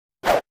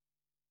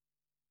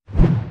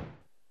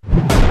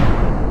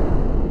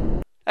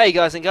Hey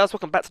guys and girls,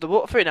 welcome back to the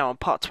walkthrough now on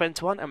part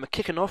 21, and we're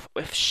kicking off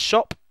with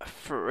Shop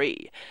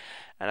 3.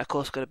 And of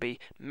course going to be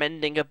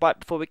mending a bike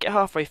before we get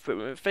halfway through,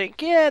 and we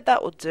think, yeah,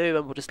 that will do,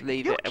 and we'll just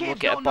leave it and we'll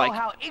get a bike know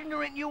how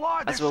ignorant you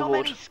are. as There's a so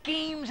reward. many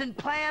schemes and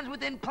plans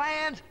within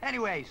plans.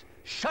 Anyways,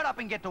 shut up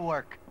and get to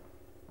work.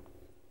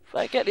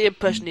 I get the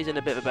impression he's in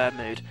a bit of a bad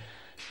mood.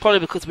 Probably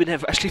because we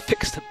never actually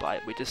fixed the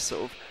bike, we just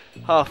sort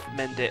of half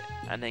mend it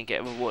and then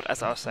get a reward,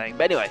 as I was saying.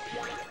 But anyway,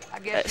 I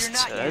guess let's you're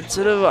not turn yet.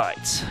 to the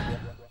right.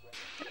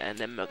 And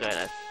then we're going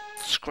to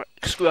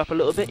screw up a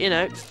little bit, you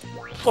know.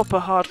 Proper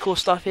hardcore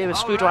stuff here with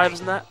All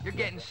screwdrivers right. and that. You're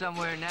getting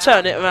somewhere now.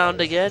 Turn it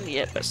around again.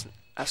 Yep,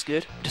 that's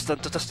good. Just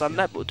done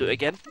that, but we'll do it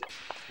again.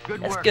 Good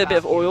Let's work, get a bit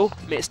of Algie. oil.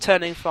 I mean, it's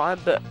turning fine,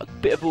 but a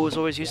bit of oil is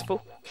always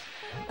useful.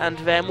 And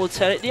then we'll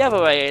turn it the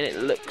other way, and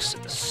it looks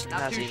Not too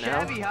snazzy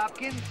now. shabby,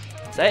 Hopkins.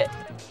 Is that it?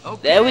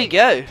 Okay. There we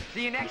go.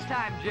 See you next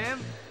time,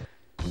 Jim.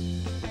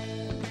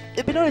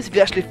 It'd be nice if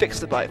you actually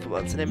fixed the bike for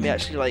once, and then we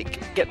actually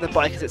like get the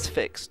bike as it's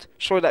fixed.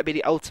 Surely that'd be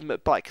the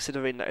ultimate bike,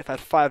 considering that I've had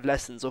 5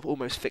 lessons of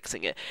almost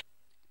fixing it.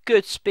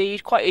 Good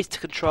speed, quite easy to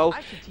control,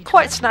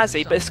 quite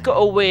snazzy, but it's got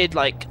a weird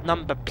like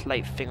number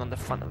plate thing on the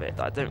front of it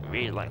that I don't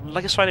really like.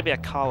 Like it's trying to be a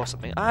car or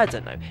something. I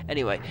don't know.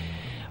 Anyway,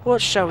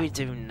 what shall we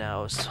do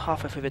now? It's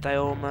halfway through the day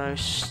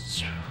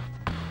almost.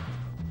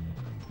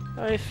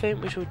 I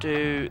think we shall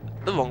do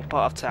the wrong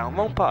part of town.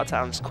 Wrong part of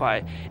town's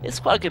it's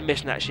quite a good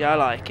mission actually. I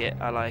like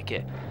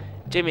it.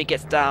 Jimmy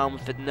gets down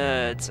with the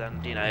nerds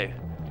and, you know,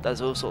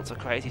 does all sorts of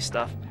crazy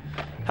stuff.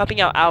 Helping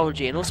out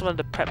Algie and also one of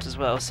the preps as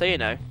well, so, you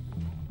know,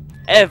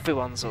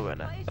 everyone's a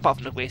winner. Apart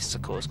from the Greases,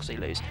 of course, because they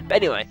lose. But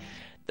anyway,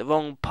 the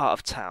wrong part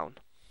of town.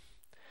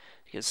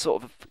 You can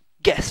sort of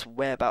guess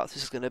whereabouts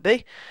this is going to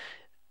be.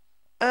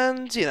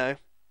 And, you know,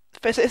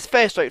 it's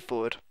very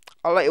straightforward.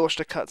 I'll let you watch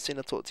the cutscene.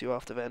 I'll talk to you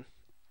after then.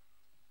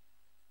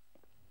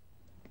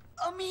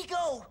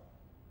 Amigo!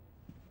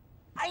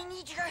 I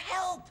need your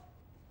help!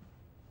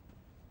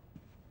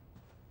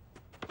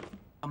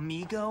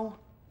 Amigo?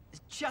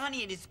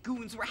 Johnny and his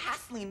goons were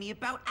hassling me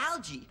about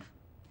Algie.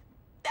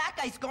 That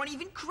guy's gone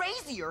even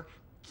crazier.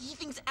 He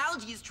thinks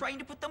Algie is trying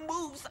to put the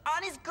moves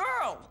on his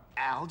girl.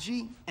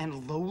 Algie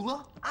and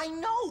Lola? I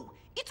know!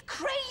 It's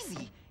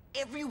crazy!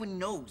 Everyone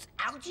knows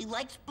Algie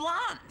likes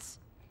blondes.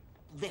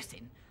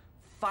 Listen,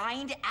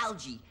 find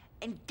Algie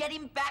and get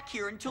him back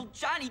here until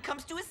Johnny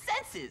comes to his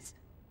senses.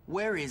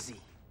 Where is he?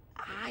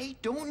 I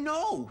don't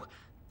know.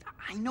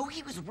 I know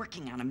he was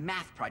working on a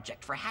math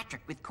project for Hattrick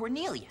with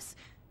Cornelius.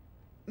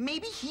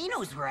 Maybe he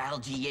knows where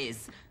Algie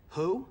is.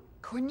 Who?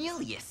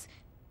 Cornelius.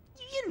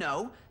 You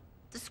know,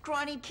 the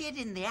scrawny kid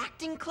in the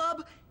acting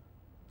club.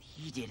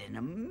 He did an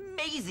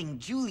amazing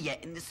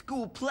Juliet in the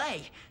school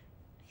play.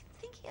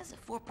 I think he has a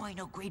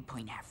 4.0 grade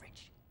point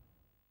average.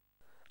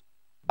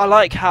 I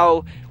like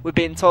how we're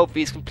being told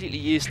these completely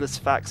useless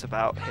facts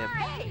about him,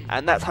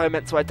 and that's how we're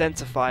meant to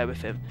identify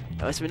with him.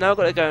 So we've now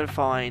got to go and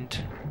find,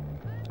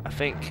 I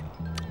think,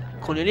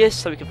 Cornelius,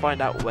 so we can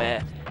find out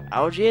where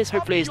Algie is.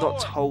 Hopefully he's not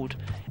told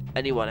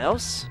anyone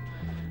else.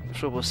 I'm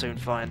sure we'll soon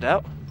find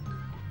out.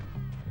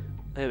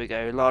 There we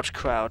go, large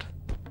crowd.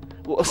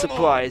 What a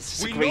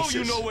surprise! We know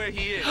you know where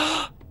he is.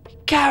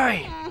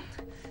 Gary!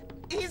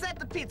 He's at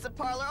the pizza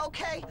parlor,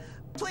 okay?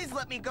 Please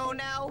let me go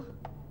now.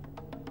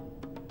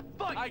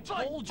 I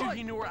told you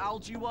he knew where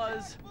Algie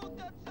was.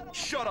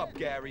 Shut up,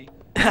 Gary.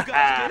 You You guys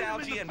get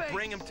Algie and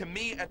bring him to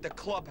me at the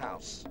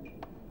clubhouse.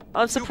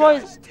 I'm You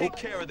surprised. guys take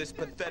care of this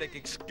pathetic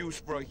excuse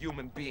for a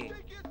human being.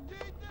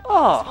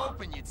 Oh,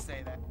 Hoping you'd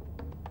say that.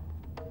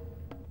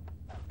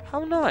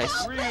 how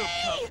nice.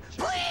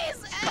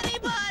 Please,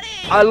 anybody!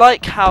 I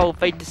like how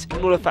they just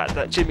ignore the fact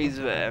that Jimmy's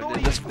there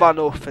and just run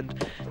off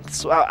and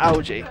sort out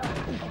Algie.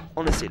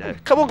 Honestly though,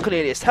 come on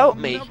Cornelius, help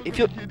me. If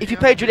you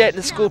play Juliet in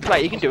the school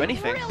play, you can do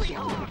anything.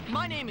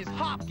 My name is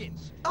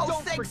Hopkins.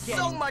 Oh, thanks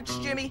so much,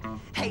 Jimmy.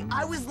 Hey,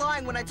 I was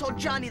lying when I told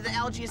Johnny that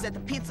Algie is at the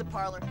pizza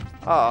parlor.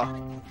 Ah,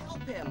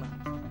 Help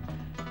him.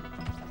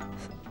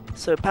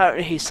 so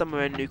apparently he's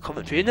somewhere in New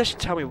Coventry. You didn't actually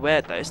tell me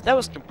where though, so that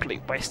was a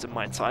complete waste of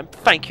my time.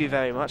 Thank you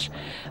very much.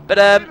 But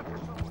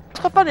it's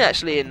quite funny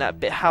actually in that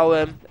bit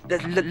how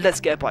let's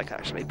get a bike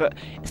actually. But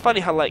it's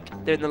funny how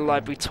like they're in the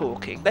library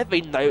talking. They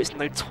really know it's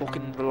no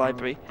talking in the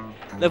library.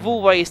 They've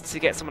all ways to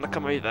get someone to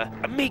come over.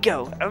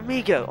 Amigo,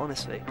 amigo.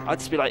 Honestly, I'd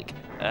just be like,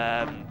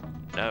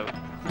 no,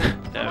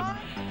 no.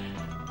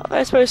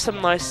 I suppose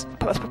some nice.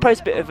 Let's propose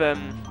a bit of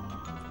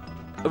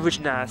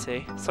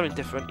originality, something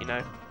different, you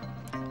know.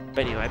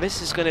 But anyway,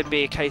 this is going to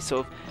be a case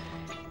of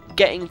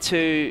getting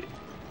to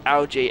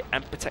Algie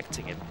and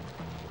protecting him.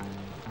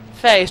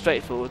 Very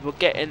straightforward. We'll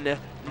get in the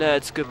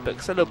Nerds Good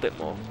Books a little bit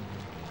more.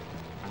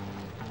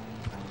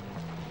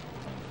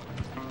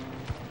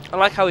 I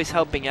like how he's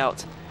helping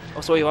out.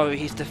 Also,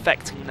 he's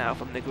defecting now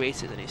from the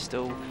Greasers, and he's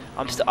still.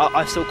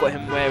 I've still got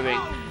him wearing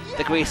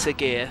the Greaser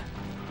gear.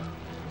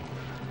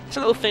 It's a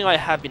little thing I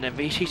have, you know.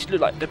 He should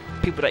look like the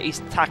people that he's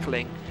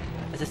tackling,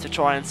 as if to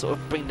try and sort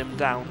of bring them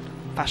down,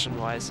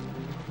 fashion-wise.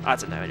 I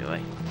don't know,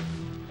 anyway.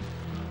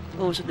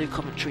 Oh, it's a New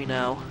Coventry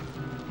now.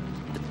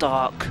 The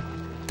dark,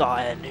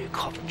 dire New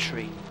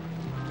Coventry.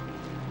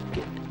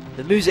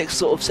 The music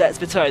sort of sets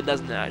the tone,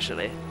 doesn't it,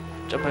 actually?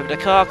 Jump over the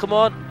car, come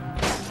on.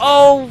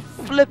 Oh,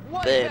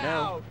 flipping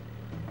hell.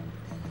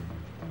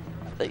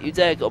 Don't you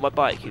dare get on my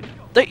bike.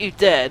 Don't you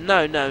dare.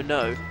 No, no,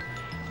 no.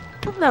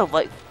 But no,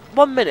 like,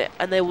 1 minute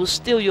and they will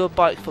steal your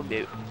bike from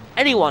you.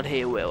 Anyone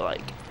here will,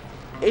 like.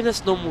 Even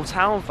us normal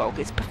town folk,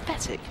 it's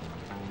pathetic.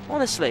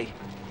 Honestly.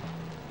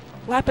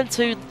 What happened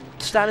to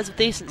standards of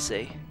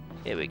decency?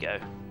 Here we go.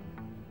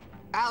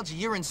 Algie,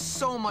 you're in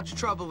so much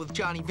trouble with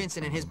Johnny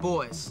Vincent and his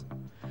boys.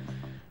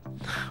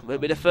 Won't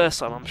be the first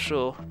time, I'm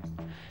sure.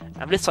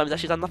 And this time he's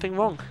actually done nothing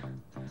wrong.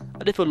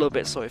 I did feel a little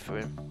bit sorry for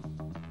him.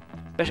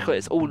 Especially because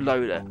it's all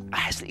Lola.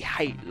 I absolutely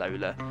hate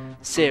Lola.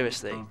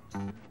 Seriously.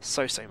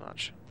 So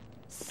much.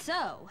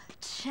 So,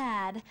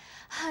 Chad,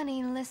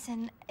 honey,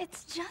 listen,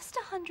 it's just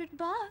 $100.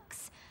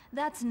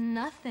 That's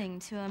nothing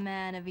to a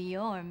man of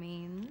your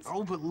means.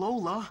 Oh, but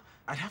Lola,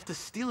 I'd have to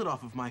steal it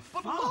off of my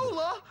father. But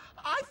Lola,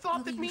 I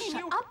thought that Will me you and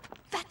shut you... up,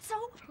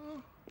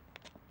 fatso?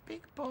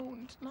 Big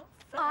boned, not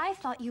fat. I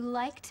thought you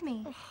liked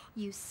me.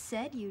 You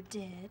said you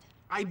did.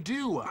 I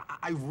do.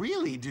 I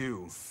really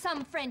do.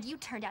 Some friend you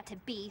turned out to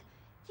be.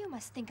 You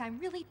must think I'm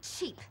really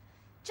cheap.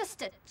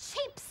 Just a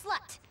cheap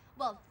slut.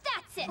 Well,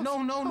 that's it. No,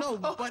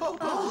 but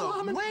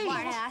Lola, wait.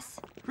 Smartass.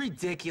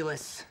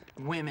 Ridiculous.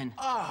 Women.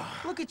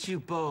 Look at you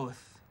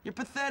both. You're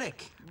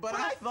pathetic. But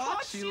I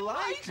thought she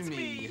liked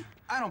me.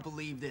 I don't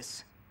believe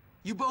this.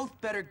 You both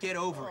better get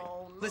over it.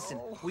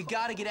 Listen, we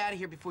gotta get out of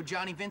here before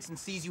Johnny Vincent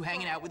sees you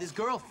hanging out with his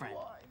girlfriend.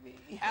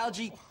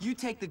 Algie, you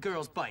take the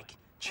girl's bike.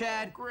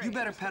 Chad, you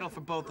better pedal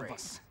for both of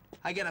us.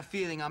 I got a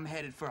feeling I'm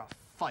headed for a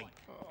fight.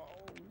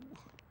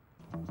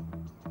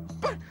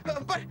 But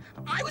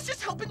I was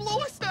just helping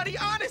Lola study,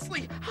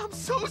 honestly. I'm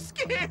so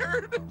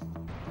scared.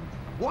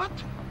 What?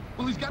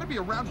 Well, he's got to be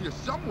around here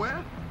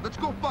somewhere. Let's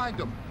go find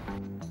him.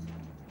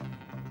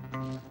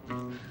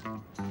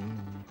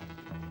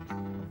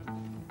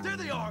 There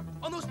they are,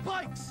 on those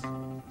bikes.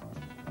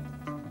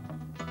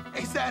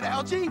 Is that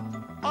Algie?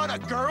 On a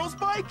girl's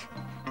bike?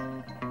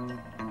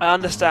 I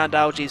understand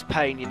Algie's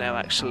pain, you know,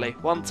 actually.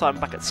 One time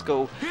back at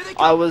school, Here they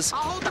come. I'll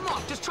hold them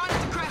off. Just try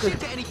not to crash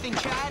into anything,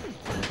 Chad.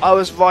 I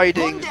was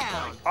riding.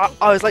 Calm down.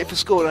 I was late for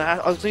school and I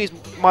was going to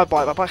use my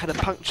bike. My bike had a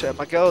puncture.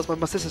 My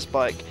sister's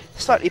bike,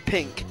 slightly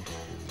pink.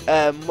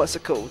 What's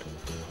it called?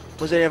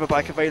 Was the only other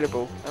bike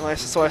available, and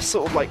so I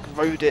sort of like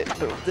rode it,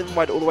 but didn't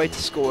ride it all the way to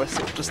school. I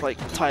sort of just like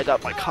tied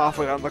up like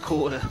halfway around the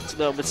corner so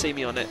no one would see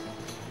me on it.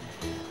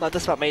 And I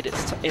just about made it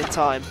in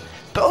time.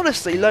 But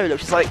honestly, Lola,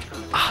 she's like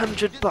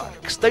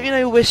 $100. Don't you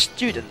know we're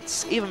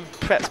students? Even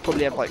preps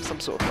probably have like some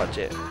sort of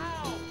budget.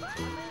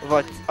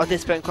 Although I did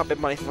spend quite a bit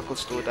of money for my record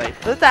store day,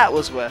 but that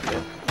was worth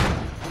it.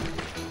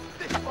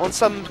 On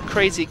some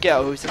crazy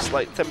girl who's just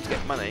like attempting to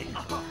get money.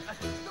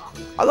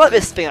 I like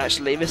this thing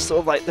actually, this sort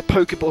of like the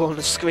Pokeball on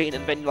the screen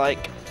and then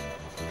like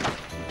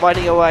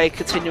riding away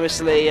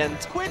continuously and...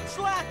 Quit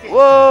slacking.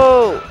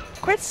 Whoa!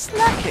 Quit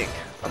slacking!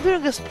 I'm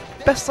doing as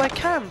best I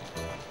can.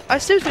 I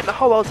still think the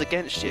whole world's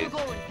against you.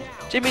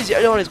 Jimmy's the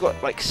only one who's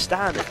got like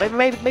standards.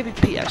 Maybe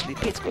Pete actually.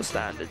 Pete's got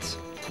standards.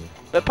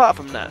 But apart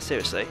from that,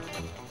 seriously.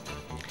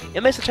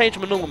 It makes a change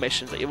from a normal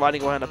mission that you're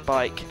riding around a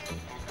bike,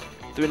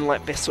 doing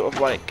like this sort of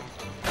like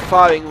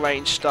firing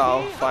range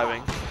style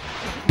firing.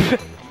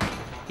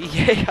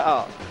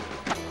 Yeah,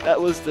 that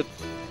was the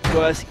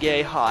worst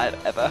yay ha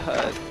I've ever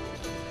heard.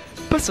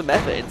 Put some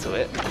effort into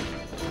it.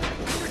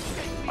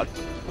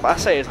 I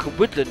say it's like a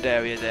woodland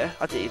area there.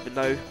 I didn't even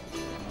know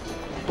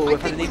we've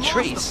had any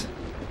trees.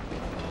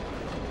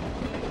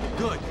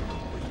 Good.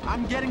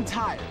 I'm getting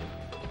tired.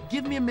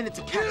 Give me a minute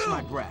to catch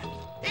my breath.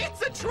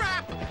 It's a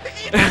trap!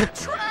 It's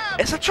a trap!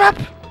 It's a trap!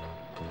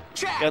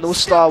 Chad, Going all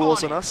step Star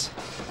Wars on it. us.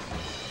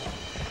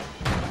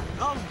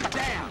 Oh,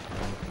 damn.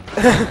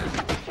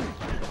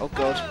 Oh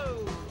god.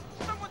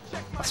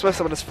 I swear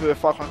someone just threw a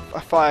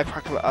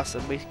firecracker at us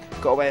and we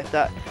got away with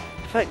that.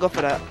 Thank god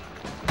for that.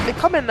 They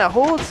come in their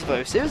hordes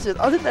though, seriously.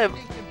 I didn't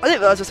realise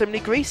there were so many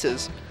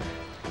greasers.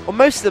 Or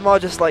most of them are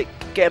just like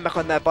getting back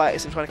on their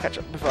bikes and trying to catch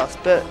up with us,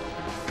 but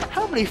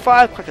how many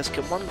firecrackers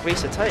can one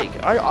greaser take?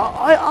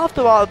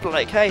 After a while I'd be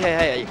like,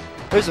 hey,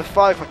 those are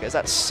firecrackers,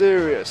 that's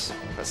serious.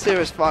 That's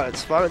serious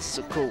violence. Violence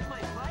isn't cool.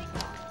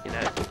 You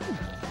know.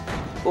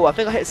 Oh, I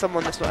think I hit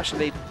someone that's not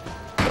actually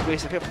a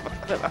greaser. I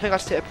think I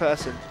just hit a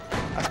person.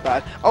 That's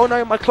bad. Oh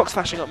no, my clock's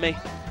flashing at me.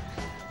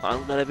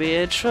 I'm gonna be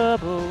in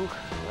trouble.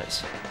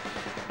 Nice.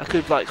 I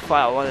could like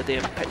fire one of the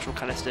petrol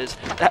canisters.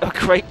 That would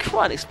create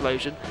quite an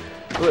explosion,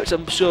 which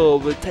I'm sure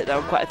would take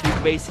down quite a few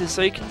greasers,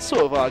 so you can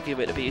sort of argue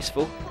it to be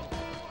useful.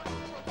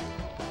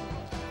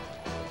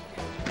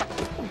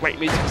 Great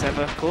music as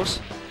ever, of course.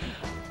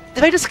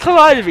 Did they just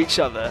collide with each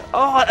other?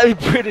 Oh, that'd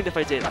be brilliant if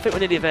they did. I think we're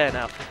nearly there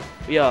now.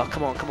 We are.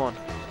 Come on, come on.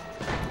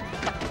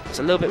 It's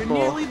a little bit We're more.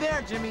 nearly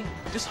there, Jimmy.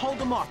 Just hold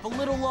them off a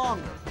little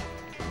longer.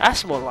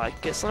 That's more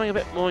like it. Something a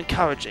bit more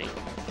encouraging,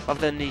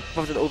 rather than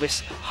all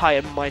this high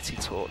and mighty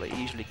talk that you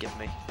usually give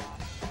me.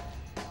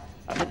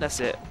 I think that's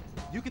it.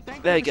 You could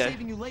thank There me you for go.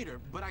 saving you later,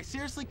 but I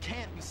seriously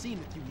can't be seen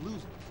with you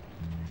losing.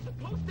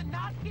 Supposed to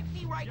not hit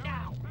me right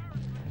now.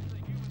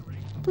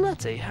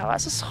 Bloody hell,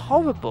 that's just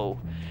horrible.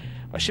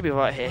 I should be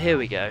right here. Here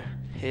we go.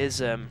 Here's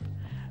the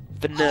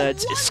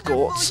Nerds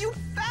Escort. You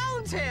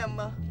found him!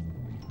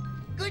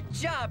 Good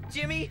job,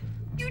 Jimmy.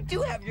 You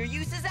do have your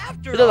uses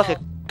after They look all. like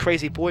a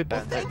crazy boy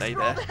band, don't Thanks they?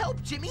 for all the There.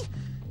 help, Jimmy.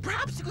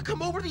 Perhaps you could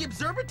come over to the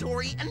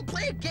observatory and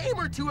play a game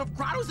or two of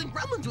Grottos and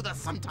Gremlins with us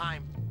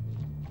sometime.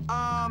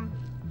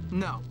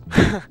 No.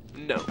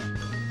 No.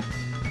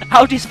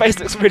 Algie's face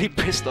looks really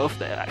pissed off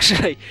there,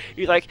 actually.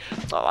 He's like,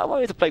 oh, I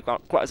wanted to play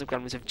Grottos and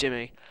Gremlins with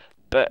Jimmy,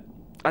 but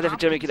I don't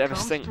think Jimmy could ever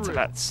sink to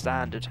that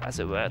standard, as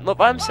it were. Not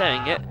that I'm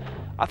saying it,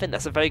 I think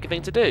that's a very good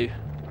thing to do.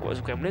 Grottos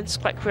and Gremlins,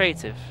 quite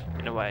creative,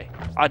 in a way.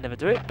 I'd never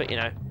do it, but you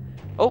know.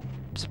 Oh,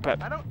 it's a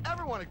prep. I don't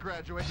ever want to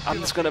graduate. I'm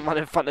just going to run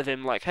in front of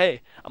him like,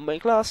 hey, I'm in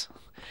class.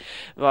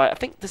 Right, I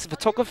think this is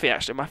photography,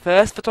 actually. My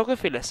first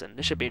photography lesson.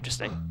 This should be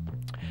interesting.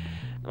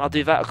 And I'll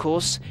do that, of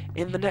course,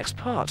 in the next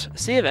part.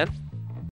 See you then.